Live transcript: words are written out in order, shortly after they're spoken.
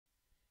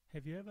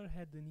Have you ever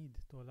had the need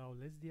to allow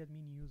less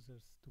admin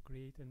users to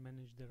create and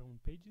manage their own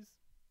pages?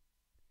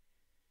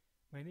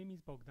 My name is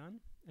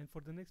Bogdan, and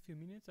for the next few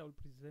minutes I will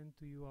present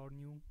to you our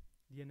new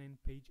DNN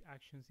page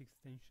actions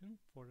extension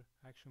for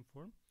action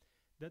form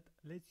that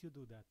lets you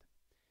do that.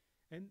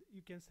 And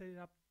you can set it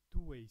up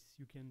two ways.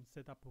 You can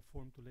set up a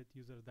form to let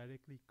users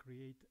directly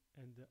create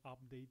and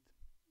update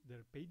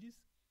their pages,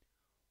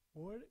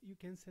 or you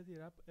can set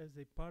it up as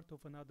a part of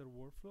another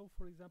workflow,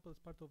 for example as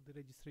part of the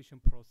registration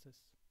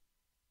process.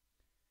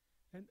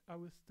 And I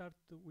will start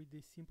with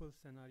this simple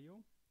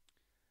scenario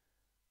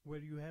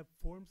where you have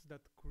forms that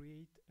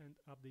create and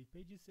update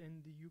pages,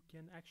 and you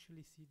can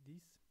actually see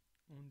this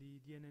on the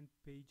DNN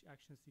page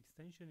actions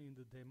extension in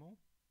the demo,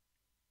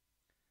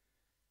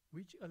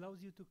 which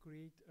allows you to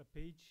create a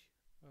page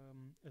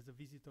as a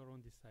visitor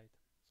on this site.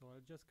 So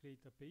I'll just create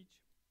a page.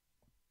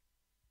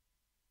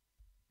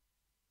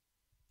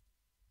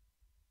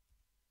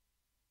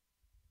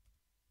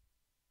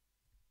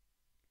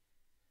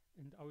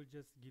 And I will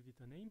just give it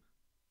a name.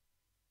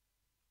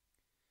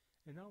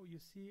 And now you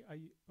see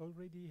I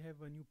already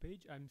have a new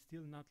page. I'm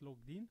still not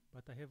logged in,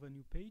 but I have a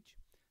new page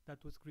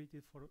that was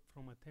created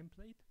from a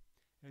template,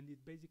 and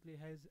it basically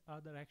has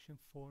other action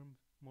form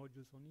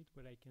modules on it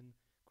where I can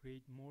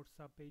create more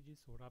sub-pages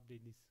or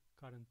update this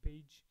current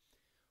page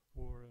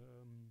or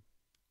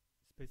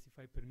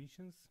specify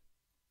permissions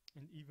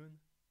and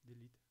even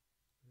delete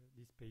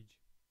this page.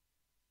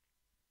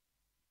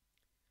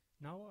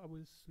 Now I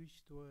will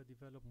switch to a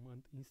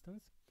development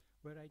instance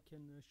where I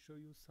can show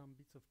you some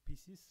bits of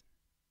pieces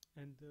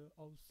and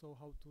also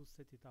how to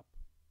set it up.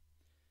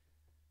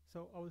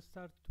 So I will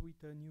start with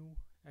a new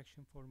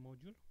action form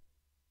module,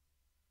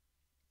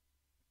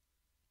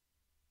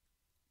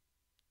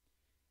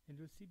 and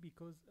you'll see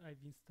because I've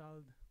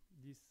installed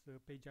this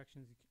page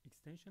actions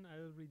extension, I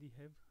already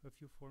have a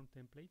few form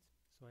templates.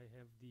 So I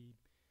have the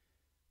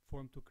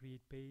form to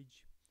create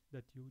page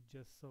that you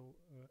just saw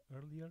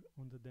earlier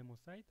on the demo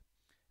site,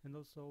 and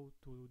also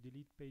to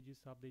delete pages,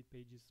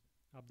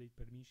 update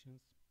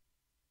permissions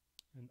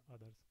and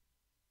others.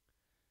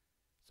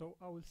 So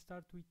I will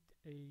start with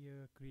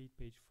a create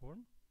page form,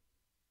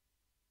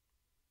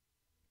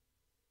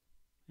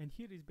 and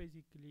here is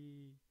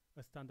basically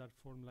a standard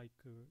form like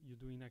you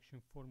do in action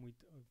form with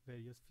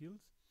various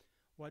fields.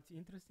 What's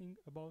interesting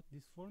about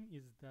this form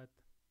is that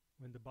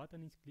when the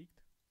button is clicked,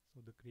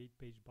 so the create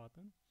page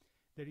button,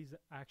 there is an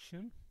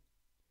action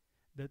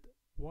that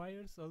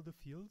wires all the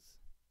fields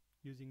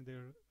using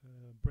their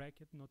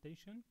bracket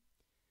notation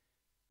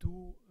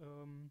to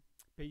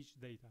page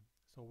data.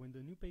 So when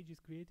the new page is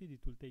created, it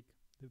will take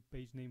the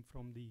page name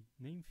from the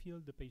name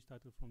field, the page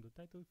title from the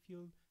title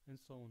field, and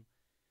so on.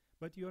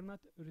 But you are not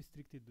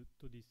restricted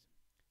to this.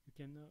 You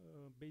can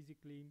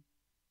basically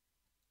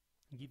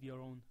give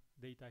your own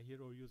data here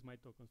or use my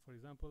tokens. For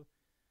example,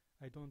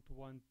 I don't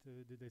want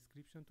the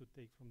description to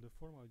take from the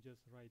form. I'll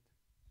just write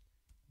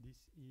this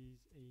is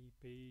a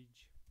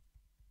page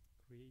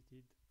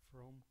created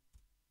from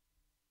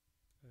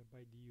by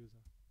the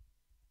user.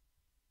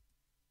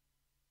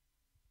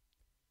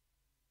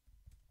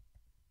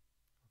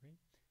 Okay,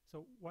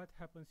 so what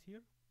happens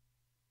here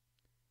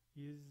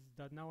is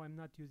that now I'm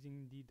not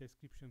using the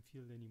description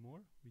field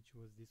anymore, which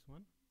was this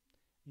one.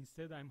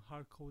 Instead, I'm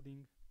hard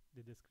coding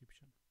the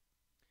description.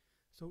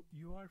 So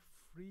you are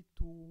free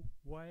to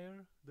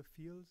wire the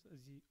fields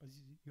as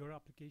your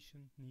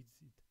application needs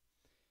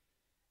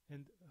it.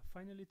 And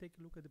finally, take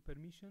a look at the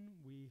permission.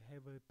 We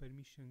have a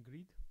permission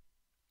grid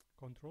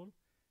control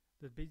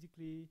that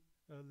basically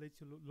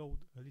lets you load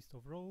a list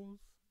of roles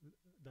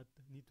that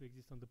need to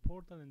exist on the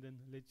portal, and then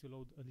lets you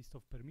load a list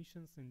of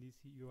permissions, and this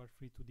you are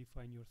free to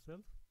define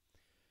yourself.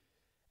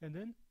 And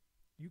then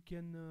you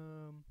can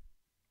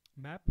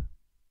map.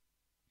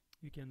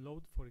 You can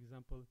load, for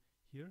example,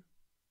 here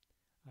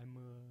I'm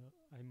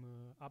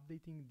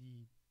updating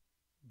the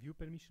view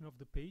permission of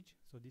the page.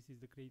 So this is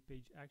the create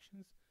page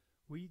actions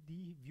with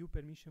the view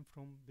permission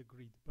from the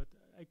grid, but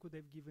I could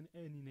have given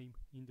any name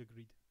in the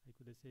grid. I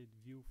could have said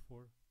view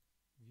for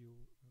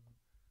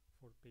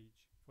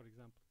page, for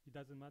example. It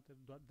doesn't matter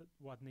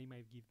what name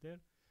I give there,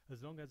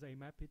 as long as I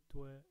map it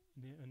to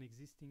an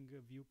existing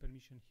view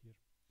permission here.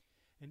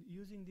 And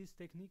using this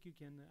technique, you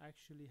can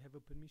actually have a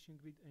permission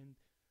grid and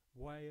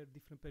wire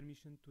different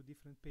permission to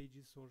different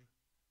pages or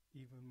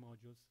even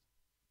modules.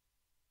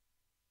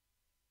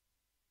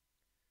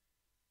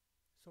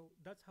 So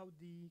that's how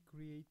the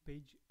create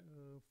page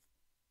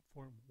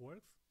form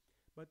works.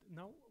 But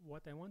now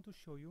what I want to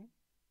show you,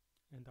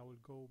 and I will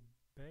go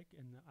back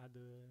and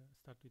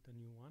start with a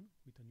new one,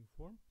 with a new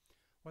form.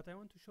 What I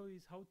want to show you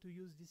is how to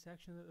use this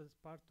action as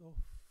part of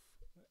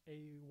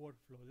a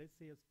workflow, let's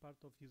say as part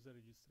of user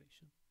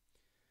registration.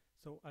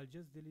 So I'll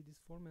just delete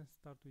this form and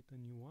start with a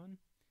new one,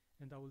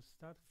 and I will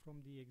start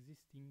from the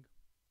existing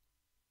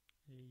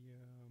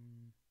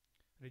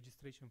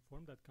registration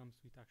form that comes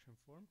with action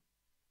form.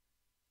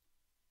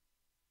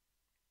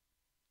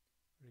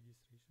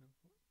 Registration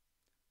form.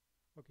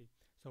 Okay,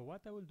 so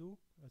what I will do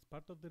as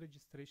part of the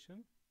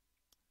registration,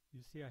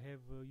 you see I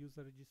have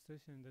user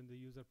registration, and then the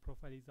user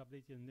profile is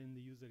updated, and then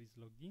the user is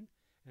logged in,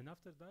 And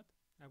after that,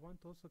 I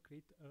want to also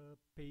create a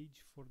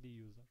page for the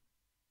user.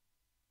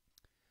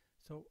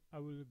 So I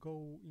will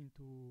go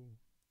into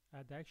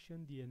add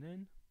action,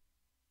 DNN,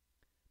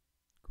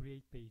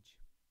 create page,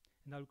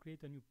 and I'll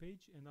create a new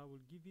page, and I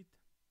will give it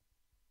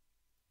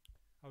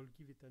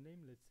a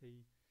name, let's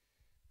say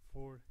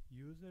for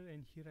user,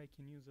 and here I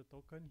can use a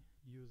token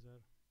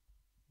user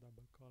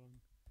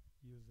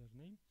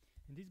username,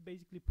 and this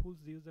basically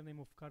pulls the username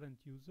of current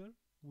user,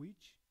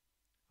 which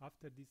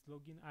after this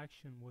login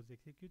action was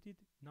executed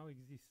now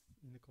exists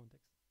in the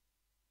context.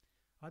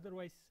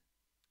 Otherwise,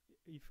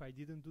 if I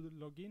didn't do the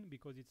login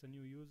because it's a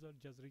new user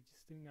just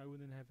registering, I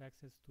wouldn't have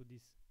access to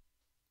this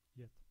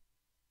yet.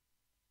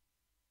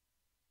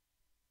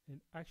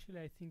 And actually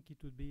I think it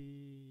would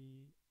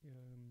be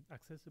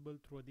accessible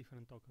through a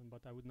different token,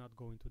 but I would not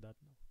go into that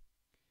now.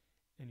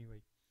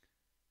 Anyway,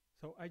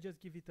 so I just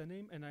give it a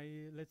name, and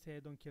let's say I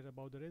don't care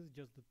about the rest,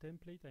 just the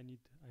template.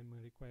 I'm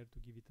required to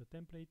give it a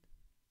template.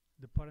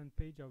 The parent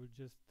page, I will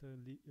just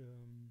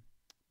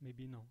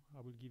maybe no,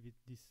 I will give it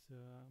this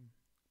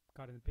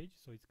current page,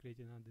 so it's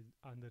created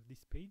under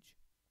this page.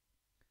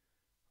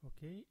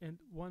 Okay, and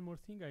one more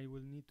thing, I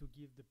will need to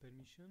give the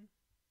permission,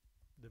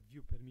 the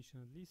view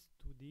permission at least,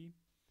 to the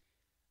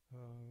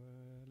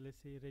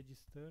let's say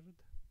registered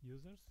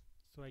users,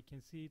 so I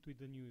can see it with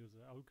the new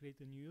user. I will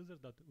create a new user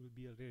that will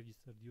be a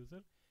registered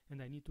user,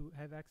 and I need to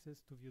have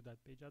access to view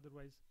that page,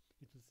 otherwise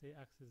it will say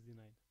access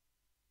denied.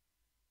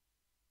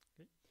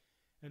 Okay,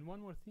 and one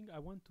more thing, I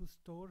want to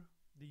store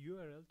the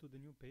URL to the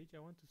new page.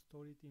 I want to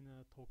store it in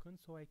a token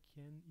so I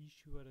can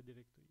issue a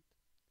redirect to it.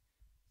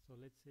 So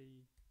let's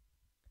say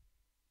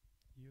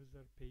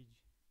user page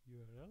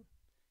URL.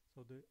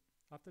 So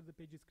after the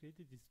page is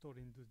created, it's stored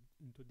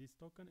into this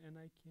token, and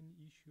I can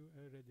issue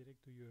a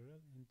redirect to URL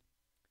and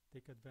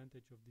take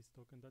advantage of this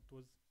token that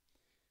was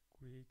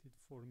created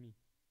for me.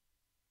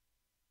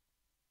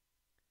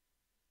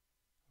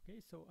 Okay,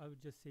 so I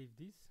will just save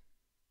this,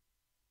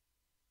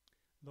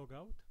 log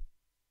out,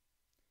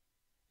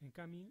 and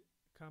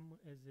come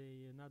as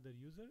another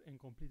user and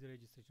complete the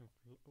registration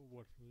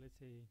workflow. Let's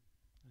say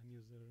I'm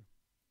user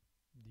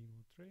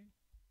demo3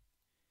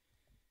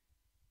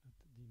 at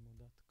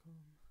demo.com.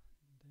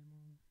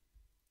 demo.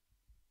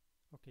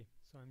 Okay,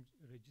 so I'm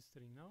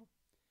registering now,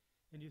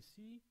 and you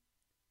see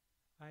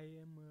I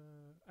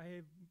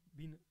have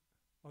been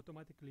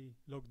automatically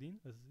logged in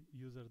as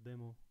user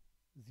demo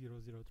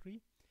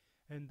 003,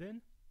 and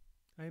then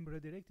I am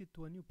redirected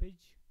to a new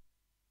page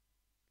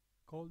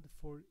called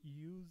for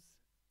use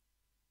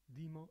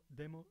demo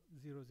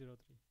 003.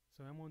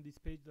 So I'm on this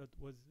page that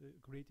was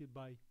created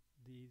by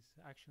this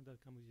action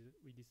that comes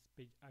with this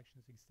page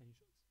actions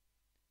extensions.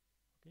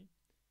 Okay,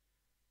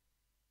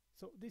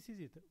 so this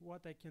is it.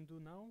 What I can do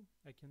now,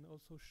 I can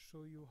also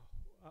show you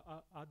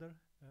other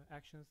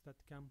actions that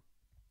come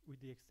with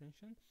the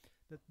extension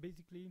that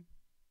basically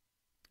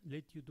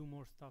let you do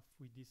more stuff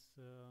with this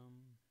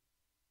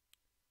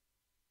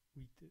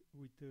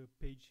with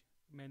page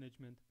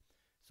management.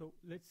 So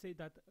let's say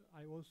that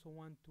I also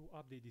want to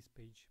update this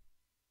page.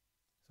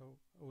 So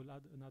I will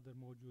add another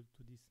module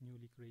to this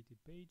newly created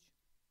page,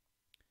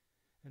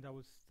 and I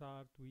will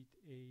start with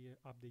a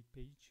update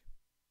page.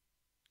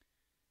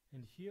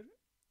 And here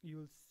you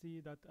will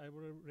see that I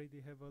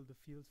already have all the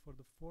fields for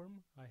the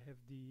form. I have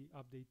the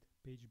update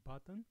page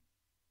button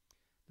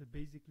that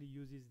basically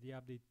uses the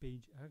update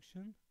page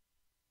action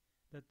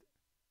that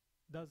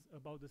does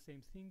about the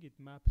same thing. It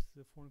maps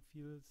the form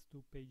fields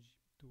to page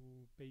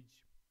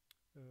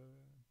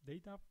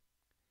data.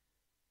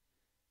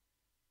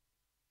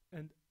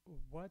 And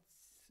what's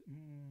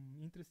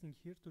interesting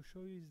here to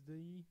show you is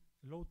the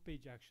load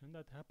page action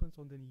that happens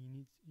on the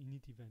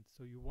init event.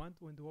 So you want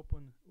when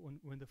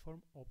the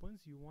form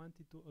opens, you want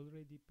it to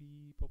already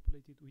be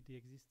populated with the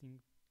existing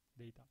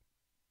data.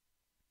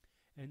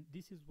 And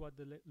this is what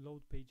the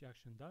load page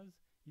action does.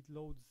 It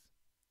loads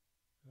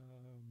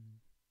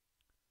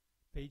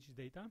page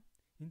data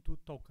into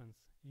tokens.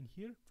 And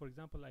here, for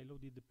example, I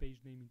loaded the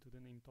page name into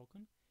the name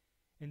token,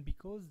 and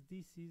because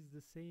this is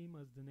the same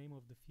as the name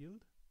of the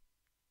field,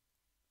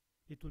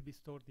 it will be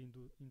stored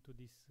into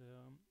this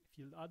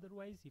field.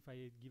 Otherwise, if I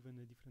had given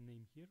a different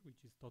name here, which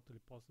is totally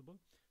possible,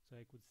 so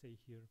I could say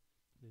here,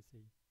 let's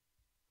say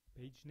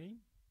page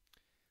name,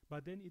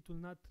 but then it will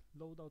not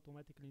load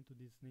automatically into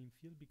this name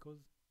field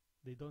because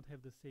they don't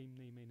have the same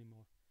name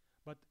anymore.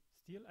 But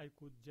still, I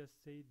could just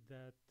say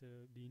that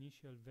the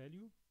initial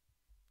value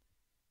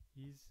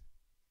is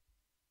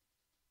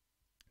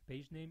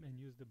page name and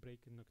use the break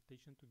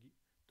notation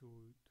to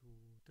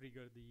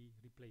trigger the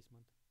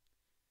replacement.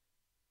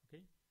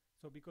 Okay,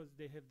 so because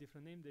they have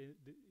different name,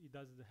 it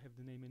doesn't have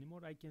the name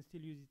anymore. I can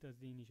still use it as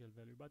the initial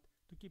value, but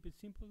to keep it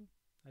simple,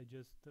 I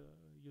just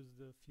use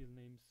the field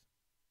names.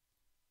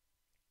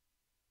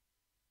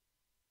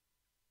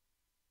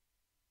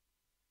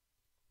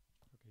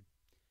 Okay,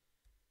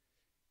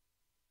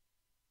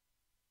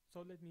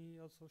 so let me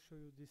also show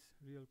you this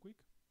real quick.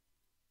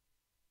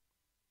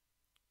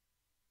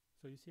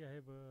 So you see I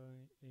have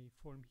a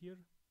form here.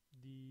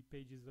 The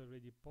page is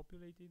already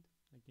populated.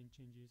 I can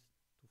change this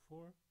to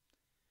 4.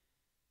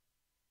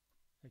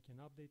 I can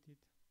update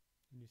it,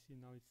 and you see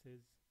now it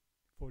says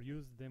for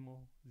use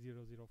demo 004.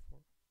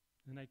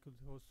 And I could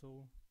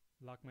also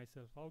lock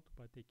myself out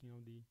by taking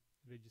out the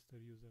register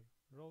user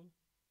role.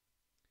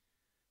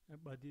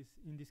 But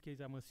in this case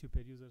I'm a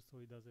super user, so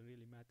it doesn't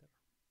really matter.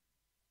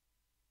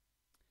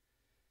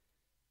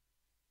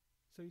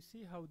 So you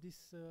see how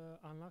this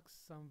unlocks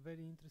some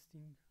very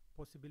interesting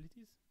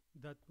possibilities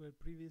that were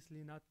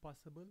previously not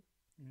possible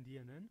in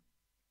DNN,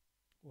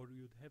 or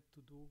you'd have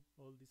to do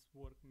all this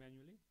work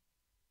manually.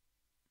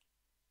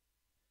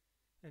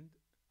 And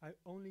I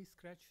only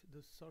scratched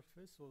the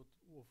surface of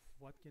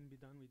what can be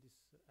done with these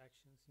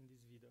actions in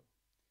this video.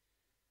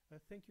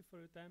 Thank you for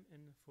your time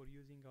and for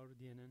using our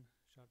DNN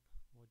Sharp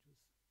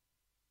modules.